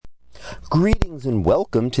Greetings and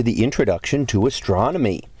welcome to the Introduction to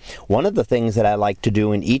Astronomy. One of the things that I like to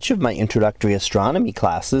do in each of my introductory astronomy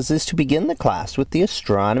classes is to begin the class with the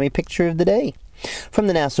astronomy picture of the day from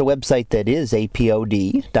the NASA website, that is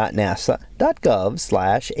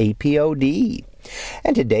apod.nasa.gov/apod.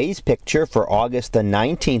 And today's picture for August the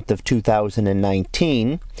 19th of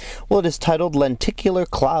 2019, well, it is titled Lenticular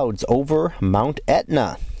Clouds over Mount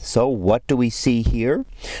Etna. So what do we see here?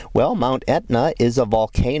 Well, Mount Etna is a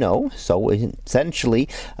volcano, so essentially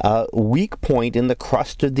a weak point in the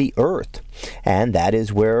crust of the Earth. And that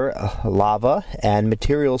is where lava and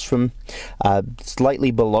materials from slightly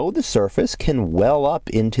below the surface can well up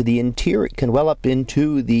into the interior,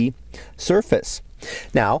 surface.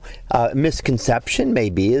 Now, a misconception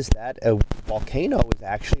maybe is that a volcano is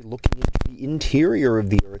actually looking into the interior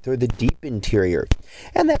of the Earth, or the deep interior.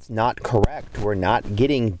 And that's not correct. We're not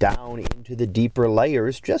getting down into the deeper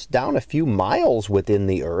layers, just down a few miles within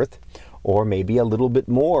the Earth, or maybe a little bit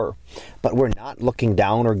more. But we're not looking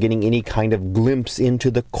down or getting any kind of glimpse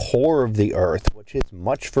into the core of the Earth, which is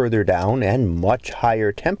much further down and much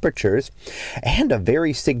higher temperatures, and a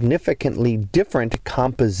very significantly different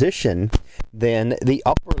composition than the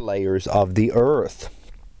upper layers of the Earth.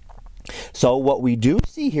 So what we do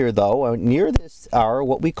see here, though, near this are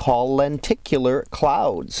what we call lenticular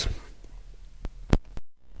clouds.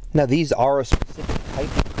 Now, these are a specific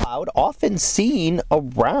type of cloud often seen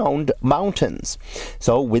around mountains.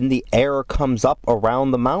 So when the air comes up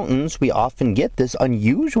around the mountains, we often get this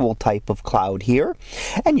unusual type of cloud here.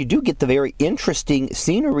 And you do get the very interesting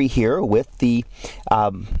scenery here with the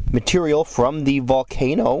material from the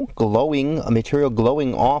volcano glowing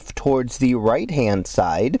off towards the right-hand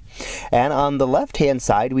side. And on the left-hand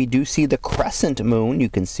side, we do see the crescent moon. You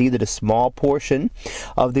can see that a small portion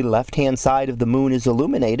of the left-hand side of the moon is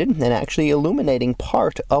illuminated, and actually illuminating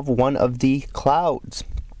part of one of the clouds.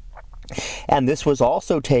 And this was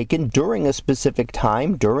also taken during a specific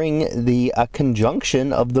time, during the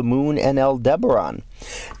conjunction of the moon and Aldebaran.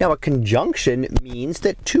 Now, a conjunction means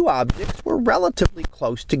that two objects were relatively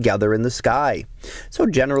close together in the sky. So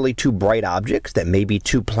generally two bright objects that may be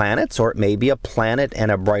two planets, or it may be a planet and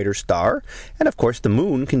a brighter star. And of course the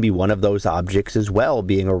moon can be one of those objects as well,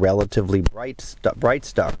 being a relatively bright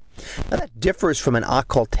star. Now, that differs from an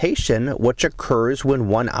occultation, which occurs when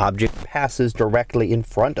one object passes directly in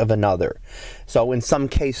front of another. So in some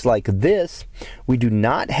case like this, we do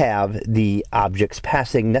not have the objects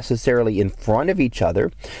passing necessarily in front of each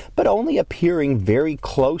other, but only appearing very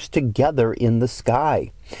close together in the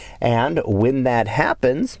sky. And when that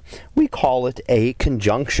happens, we call it a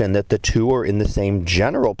conjunction, that the two are in the same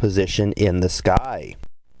general position in the sky.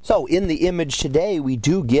 So in the image today, we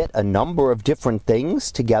do get a number of different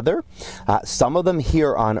things together. Some of them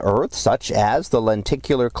here on Earth, such as the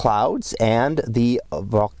lenticular clouds and the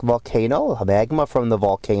volcano, magma from the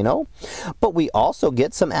volcano. But we also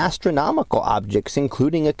get some astronomical objects,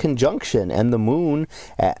 including a conjunction, and the moon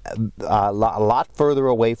a lot further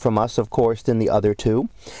away from us, of course, than the other two,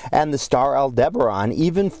 and the star Aldebaran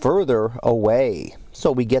even further away.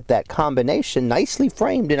 So we get that combination nicely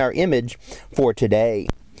framed in our image for today.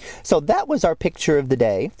 So that was our picture of the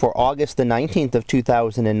day for August the 19th of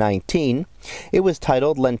 2019. It was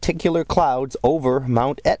titled Lenticular Clouds over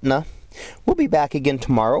Mount Etna. We'll be back again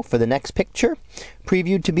tomorrow for the next picture,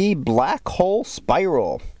 previewed to be Black Hole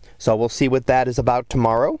Spiral. So we'll see what that is about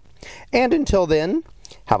tomorrow. And until then,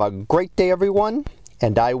 have a great day, everyone,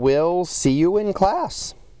 and I will see you in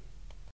class.